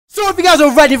So if you guys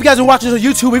are ready, if you guys are watching this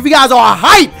on YouTube, if you guys are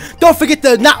hype, don't forget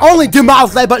to not only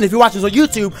demolish the like button if you're watching this on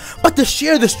YouTube, but to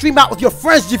share the stream out with your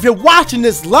friends if you're watching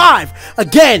this live.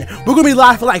 Again, we're going to be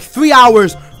live for like 3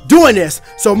 hours doing this.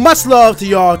 So much love to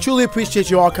y'all. Truly appreciate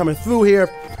you all coming through here.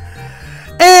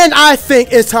 And I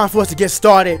think it's time for us to get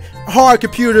started. Hard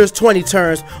computers, 20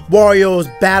 turns. Wario's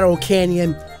Battle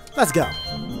Canyon. Let's go.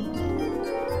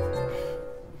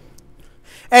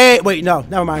 Hey, wait, no,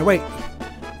 never mind, wait.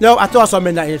 No, I thought I saw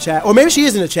Midnight in the chat. Or maybe she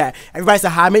is in the chat. Everybody say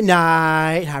hi,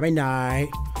 Midnight. Hi, Midnight.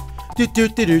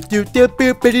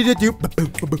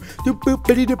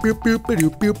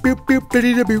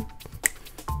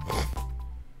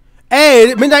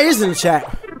 Hey, Midnight is in the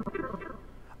chat.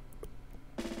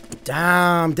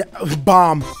 Damn,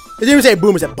 bomb. It didn't even say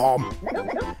boom, it said bomb.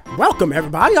 Welcome,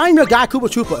 everybody. I'm your guy, Koopa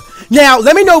Troopa. Now,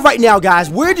 let me know right now, guys,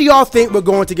 where do y'all think we're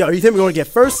going to go? Do you think we're going to get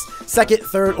first, second,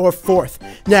 third, or fourth?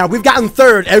 Now, we've gotten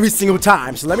third every single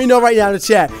time, so let me know right now in the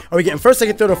chat. Are we getting first,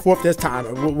 second, third, or fourth this time?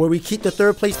 Will we keep the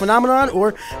third place phenomenon,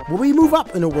 or will we move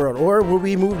up in the world, or will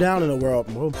we move down in the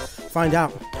world? We'll find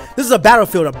out. This is a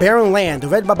battlefield, a barren land. The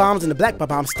red bombs and the black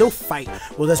bombs still fight.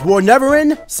 Will this war never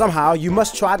end? Somehow, you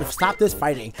must try to stop this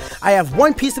fighting. I have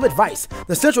one piece of advice.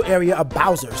 The central area of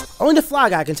Bowser's. Only the Fly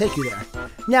Guy can take you there.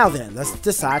 Now then, let's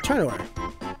decide turn order.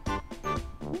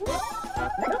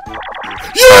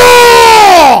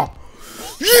 Yeah!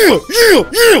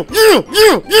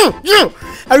 Yeah!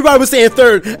 Everybody was saying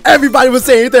third. Everybody was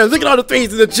saying third. Look at all the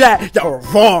things in the chat. Y'all are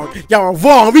wrong. Y'all are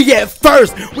wrong. We get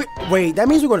first. Wait, that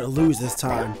means we're going to lose this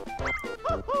time.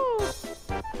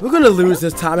 We're going to lose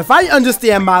this time. If I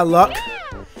understand my luck,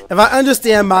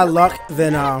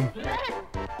 then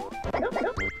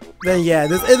yeah,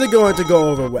 this isn't going to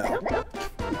go over well.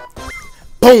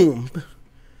 Boom.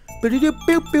 Hey,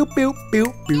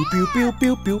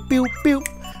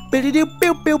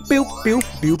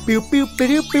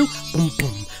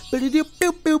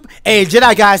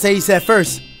 Jedi guy said he said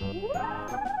first.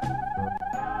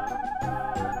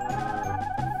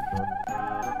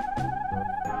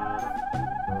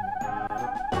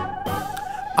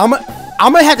 I'm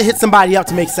gonna have to hit somebody up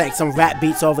to make some rap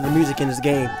beats over the music in this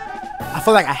game. I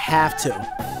feel like I have to.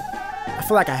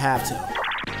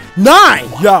 9!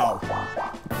 Yo!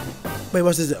 Wait,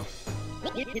 what's this do?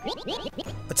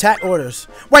 Attack orders.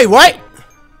 Wait, what?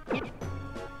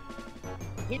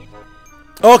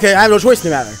 Okay, I have no choice in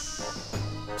the matter.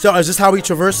 So, is this how we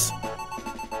traverse?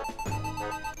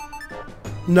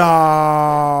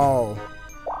 No.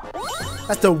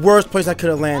 That's the worst place I could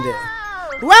have landed.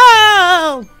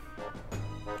 Wow!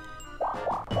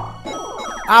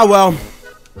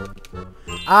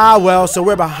 Ah, well, so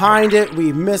we're behind it.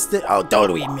 We missed it. Oh,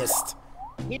 totally missed.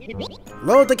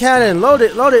 Load the cannon. Load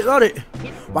it.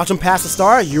 Watch him pass the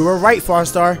star. You were right, Far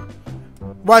Star.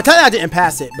 Well, I tell you I didn't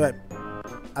pass it, but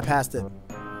I passed it.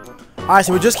 Alright,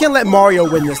 so we just can't let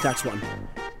Mario win this next one.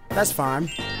 That's fine.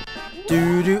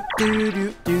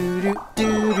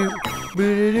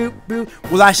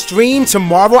 Will I stream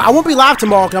tomorrow? I won't be live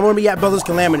tomorrow because I'm going to be at Brother's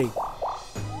Calamity.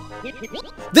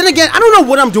 Then again, I don't know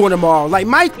what I'm doing tomorrow. Like,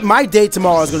 my day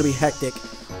tomorrow is going to be hectic.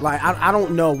 Like, I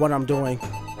don't know what I'm doing.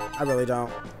 I really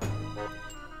don't.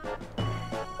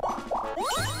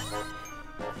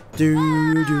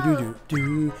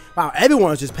 Wow,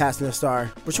 everyone's just passing the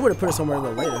star. But you would have put it somewhere a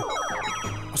little later.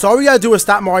 So all we got to do is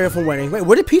stop Mario from winning. Wait,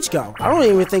 where did Peach go? I don't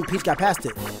even think Peach got past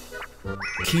it.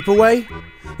 Keep away?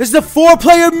 This is a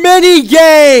 4-player mini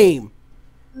game!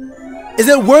 Is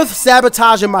it worth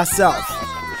sabotaging myself?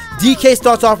 DK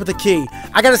starts off with the key.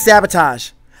 I gotta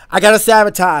sabotage. I gotta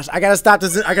stop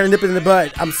this. I gotta nip it in the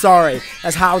bud. I'm sorry.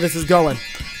 That's how this is going.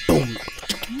 Boom.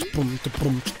 Boom.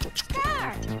 Boom.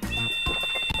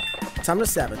 Time to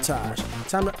sabotage.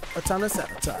 Time to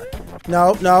sabotage.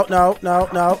 No.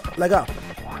 Let go.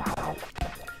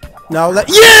 No,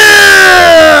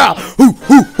 yeah!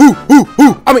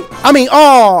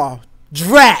 Oh,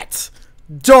 drat.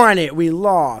 Darn it, we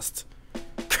lost.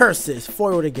 Curses,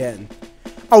 foiled again.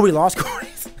 Oh, we lost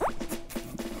coins.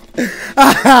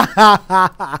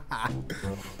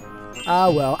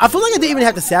 Ah, well. I feel like I didn't even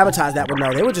have to sabotage that one.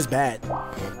 No, they were just bad.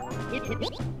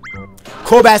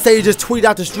 Corbat said he just tweeted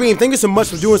out the stream. Thank you so much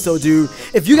for doing so, dude.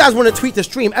 If you guys want to tweet the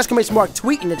stream,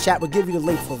 !tweet in the chat will give you the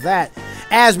link for that.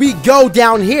 As we go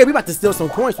down here, we about to steal some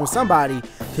coins from somebody.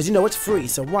 Because, you know, it's free,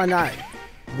 so why not?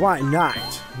 Why not?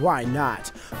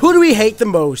 Who do we hate the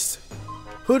most?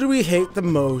 We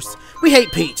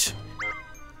hate Peach.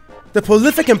 The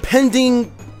prolific impending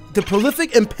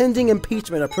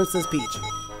impeachment of Princess Peach.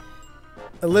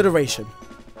 Alliteration.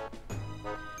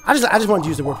 I just want to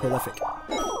use the word prolific.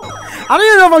 I don't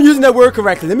even know if I'm using that word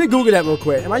correctly. Let me Google that real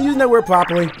quick. Am I using that word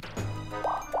properly?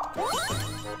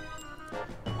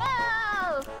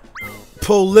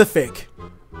 prolific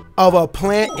of a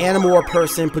plant, animal, or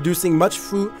person, producing much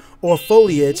fruit or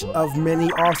foliage of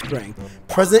many offspring,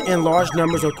 present in large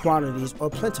numbers or quantities, or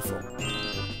plentiful.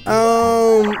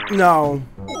 No,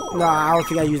 I don't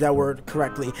think I used that word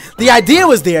correctly. The idea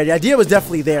was there. The idea was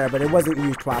definitely there, but it wasn't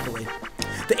used properly.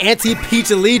 The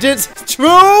anti-Peach allegiance.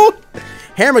 True.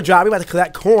 Hammer drop. We about to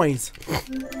collect coins.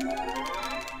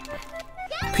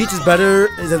 Peach is better.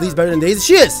 Is at least better than Daisy.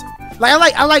 She is.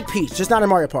 Like I like Peach, just not in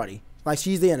Mario Party. Like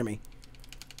she's the enemy.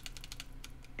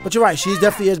 But you're right. She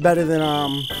definitely is better than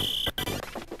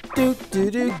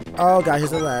Oh god, here's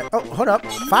the lag. Oh, hold up.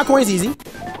 5 coins easy.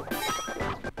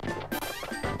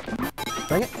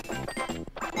 Dang it.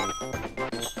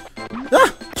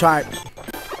 Ah! Try it.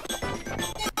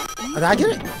 Did I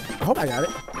get it? I hope I got it.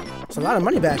 It's a lot of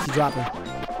money back he's dropping.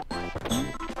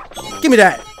 Give me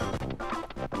that.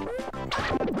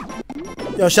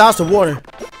 Yo, shouts to water.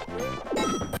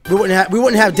 We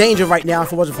wouldn't have danger right now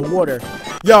if it wasn't for water.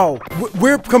 Yo,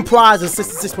 we're comprised of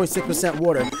 66.6%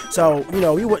 water. So, you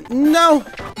know, we wouldn't. No.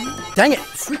 Dang it.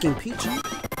 Freaking Peach.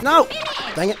 No.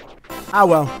 Dang it. Ah,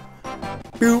 well.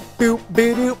 Boop, boop,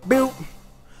 boop, boop, boop.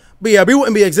 But yeah, we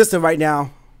wouldn't be existing right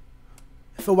now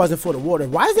if it wasn't for the water.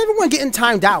 Why is everyone getting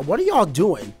timed out? What are y'all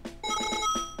doing?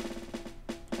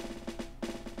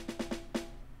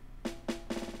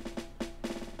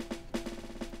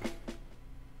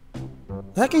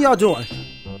 The heck are y'all doing?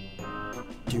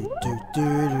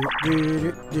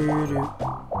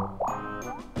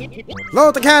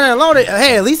 Load the cannon, load it.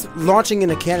 Hey, at least launching in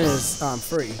the cannon is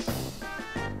free.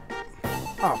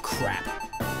 Oh crap!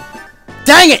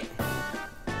 Dang it!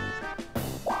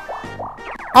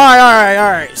 All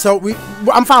right. So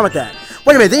I'm fine with that.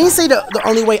 Wait a minute, didn't he say the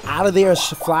only way out of there is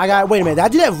Fly Guy? Wait a minute, did I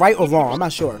do that right or wrong? I'm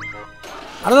not sure.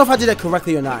 I don't know if I did that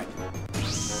correctly or not.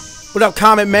 What up,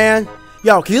 Comment Man?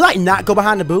 Yo, can you like not go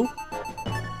behind the boo?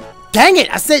 Dang it!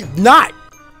 I said not.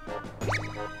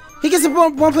 He gets a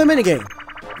one-play minigame.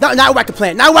 No, not whack a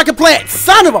plant. Not whack a plant.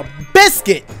 Son of a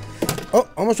biscuit. Oh,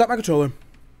 almost dropped my controller.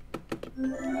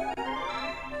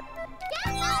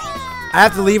 I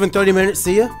have to leave in 30 minutes.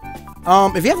 See ya.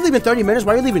 If you have to leave in 30 minutes,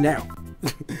 why are you leaving now?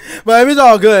 But it's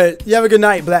all good. You have a good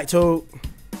night, Black Toad.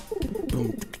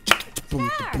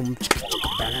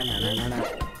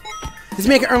 This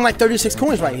man can earn like 36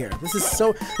 coins right here. This is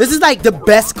like the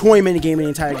best coin minigame in the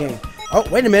entire game. Oh,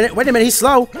 wait a minute. He's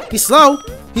slow.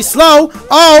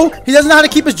 Oh, he doesn't know how to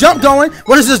keep his jump going.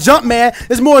 What is this jump, man?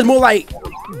 It's more like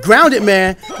grounded,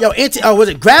 man. Yo, was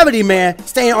it gravity, man?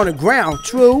 Staying on the ground.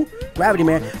 True. Gravity,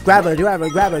 man. Gravity, man.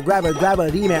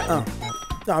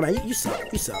 No, man, you suck.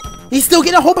 He's still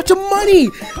getting a whole bunch of money.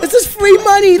 This is free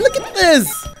money. Look at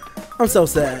this. I'm so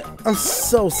sad.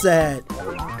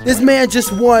 This man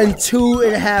just won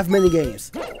 2.5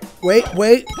 minigames. Wait.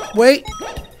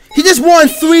 He just won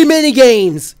 3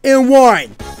 minigames in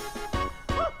one.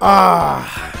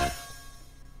 Ah.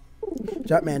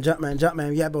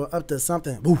 Jumpman. Yeah, but up to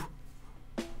something. Woo.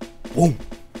 Boom.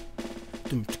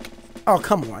 Oh,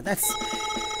 come on.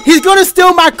 He's gonna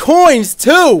steal my coins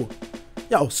too.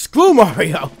 Yo, screw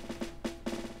Mario.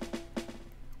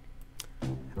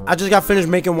 I just got finished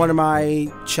making one of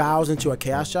my childs into a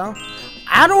chaos child.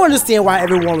 I don't understand why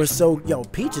everyone was so... Yo,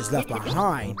 Peach is left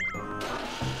behind.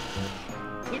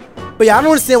 But yeah, I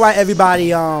don't understand why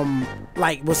everybody,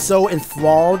 like, was so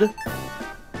enthralled.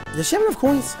 Does she have enough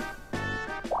coins?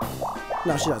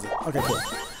 No, she doesn't. Okay, cool.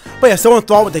 But yeah, so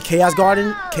enthralled with the Chaos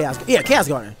Garden. Chaos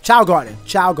Garden. Child Garden.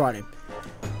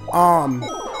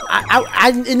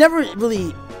 It never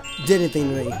really did anything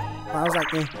to me. I was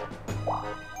like, eh.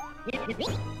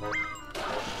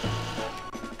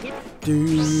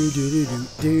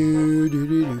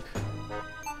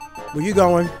 Where you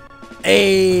going?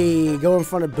 Hey, go in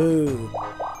front of Boo.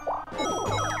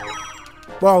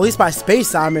 Well, at least by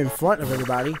space I'm in front of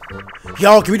everybody.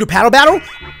 Yo, can we do paddle battle?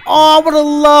 Oh, I would have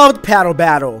loved paddle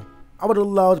battle.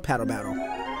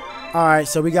 Alright,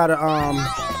 so we gotta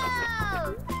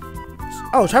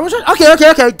oh, try one shot? Okay.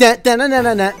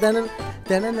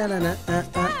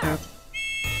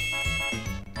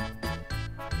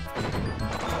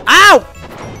 Ow!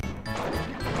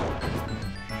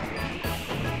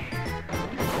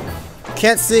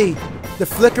 Can't see. The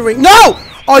flickering. No!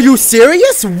 Are you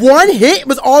serious? One hit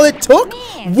was all it took?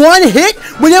 One hit?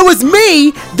 When it was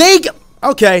me,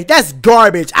 okay, that's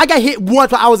garbage. I got hit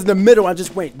once while I was in the middle. I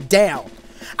just went down.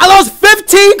 I lost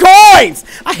 15 coins!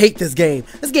 I hate this game.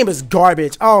 This game is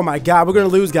garbage. Oh my god, we're gonna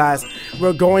lose, guys.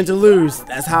 We're going to lose.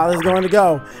 That's how this is going to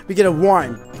go. We get a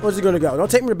 1. Where's it gonna go? Don't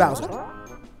take me to Bowser.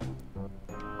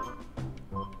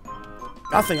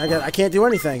 Nothing. I can't do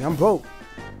anything. I'm broke.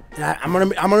 And I'm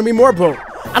gonna be more broke.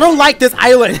 I don't like this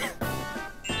island.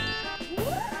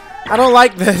 I don't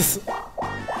like this.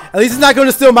 At least it's not going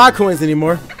to steal my coins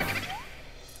anymore.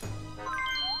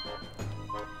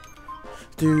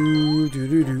 I'm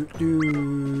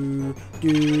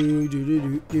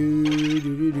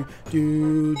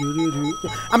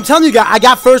telling you guys, I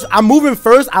got first. I'm moving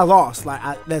first. I lost.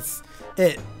 Like that's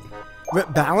it.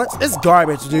 Balance. It's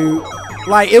garbage, dude.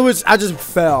 Like it was. I just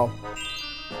fell.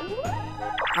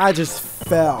 I just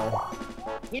fell.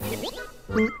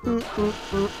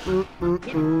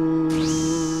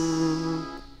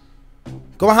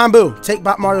 Go behind Boo. Take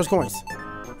Bob Mario's coins.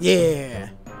 Yeah.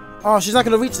 Oh, she's not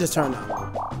gonna reach this turn now.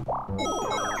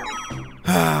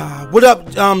 What up,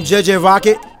 JJ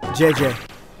Rocket? JJ.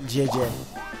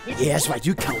 Yeah, that's right.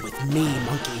 You come with me,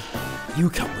 monkey. You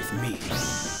come with me.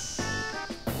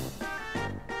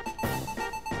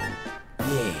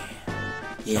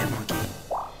 Yeah, monkey.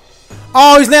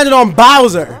 Oh, he's landed on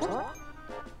Bowser.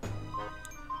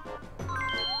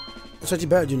 So you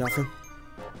better do nothing.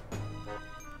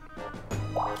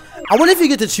 I wonder if you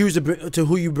get to choose to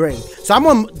who you bring. So I'm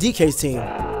on DK's team.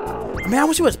 I mean, I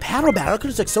wish it was Paddle Battle. I could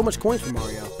have took so much coins from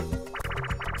Mario.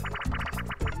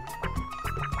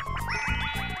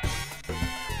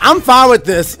 I'm fine with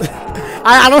this.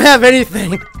 I don't have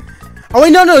anything. Oh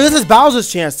wait, no, this is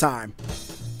Bowser's chance time.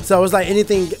 So it's like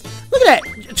anything. Look at that.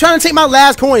 You're trying to take my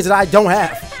last coins that I don't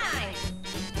have.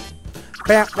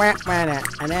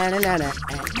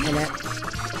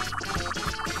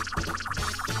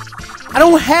 I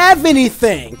don't have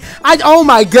anything. Oh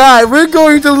my god, we're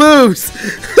going to lose.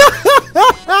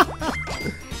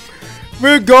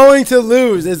 We're going to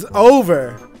lose. It's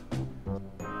over.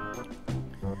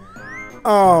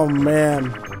 Oh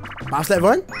man. Bounce that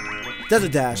run?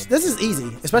 Desert dash. This is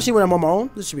easy, especially when I'm on my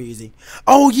own. This should be easy.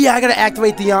 Oh yeah, I gotta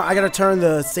activate the. I gotta turn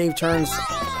the save turns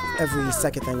every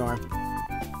second thing on.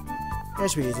 That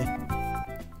should be easy.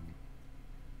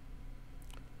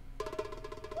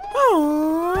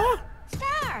 Aww.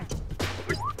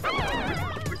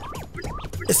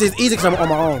 It's easy because I'm on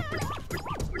my own.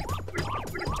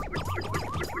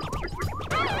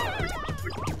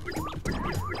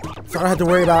 So I don't have to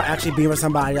worry about actually being with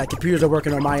somebody. Like computers are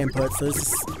working on my input, so this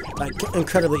is like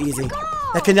incredibly easy.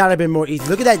 That could not have been more easy.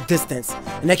 Look at that distance,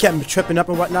 and they kept tripping up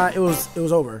and whatnot. It was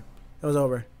over. It was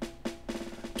over.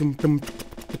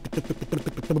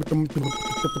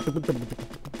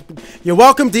 You're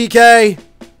welcome, DK.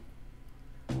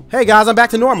 Hey guys, I'm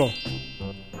back to normal.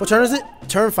 What turn is it?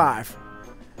 Turn 5.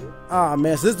 Oh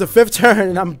man, so this is the 5th turn,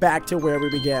 and I'm back to where we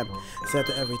began. Set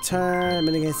to every turn.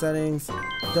 Minigame settings.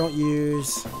 Don't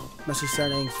use. Message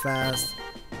settings. Fast.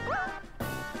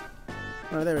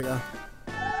 Oh, there we go.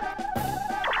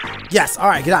 Yes. All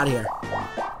right, get out of here.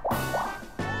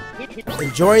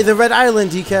 Enjoy the Red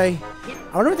Island, DK.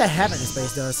 I wonder what that habit in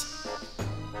space does.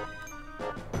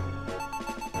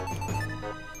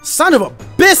 Son of a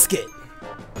biscuit!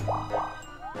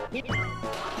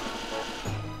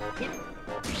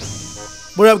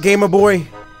 What up, gamer boy?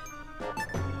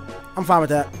 I'm fine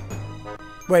with that.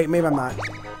 Wait, maybe I'm not.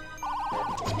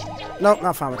 Nope,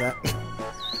 not fine with that.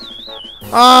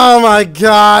 Oh my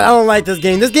god, I don't like this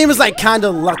game. This game is like kind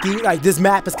of lucky. Like this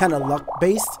map is kind of luck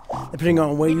based, depending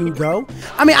on where you go.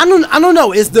 I mean, I don't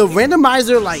know. Is the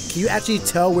randomizer like? Can you actually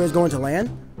tell where it's going to land?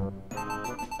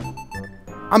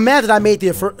 I'm mad that I made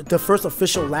the first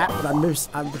official lap, but I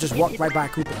just walked right by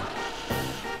Koopa.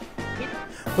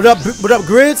 What up,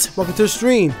 Grids? Welcome to the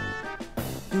stream.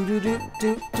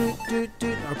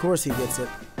 Of course he gets it.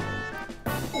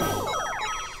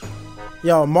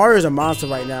 Yo, Mario's a monster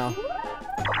right now.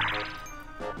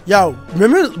 Yo,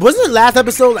 remember, wasn't it last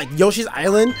episode like Yoshi's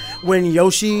Island when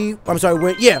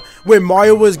when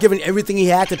Mario was giving everything he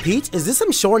had to Peach? Is this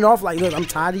him showing off like, look, I'm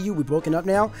tired of you, we're broken up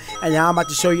now, and now I'm about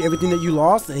to show you everything that you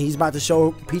lost, and he's about to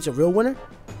show Peach a real winner?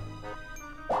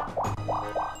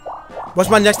 What's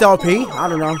my next LP? I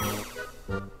don't know.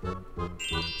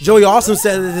 Joey Awesome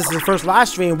said that this is his first live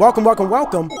stream. Welcome, welcome,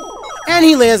 welcome. And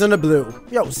he lands on the blue.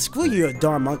 Yo, screw you, you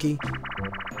darn monkey.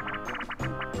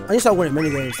 I need to start winning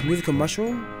minigames. Musical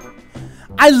mushroom.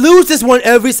 I lose this one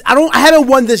every. I haven't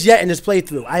won this yet in this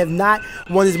playthrough. I have not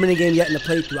won this minigame yet in the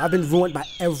playthrough. I've been ruined by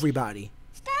everybody.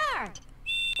 Start.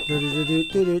 Did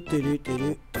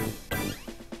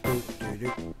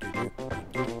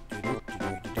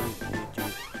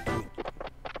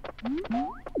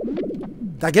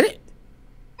I get it?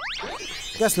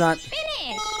 Guess not. Finish.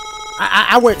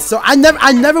 I win. So I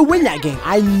never win that game.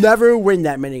 I never win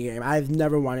that minigame. I've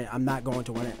never won it. I'm not going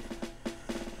to win it.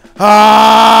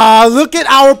 Ah, look at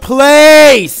our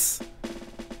place.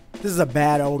 This is a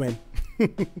bad omen.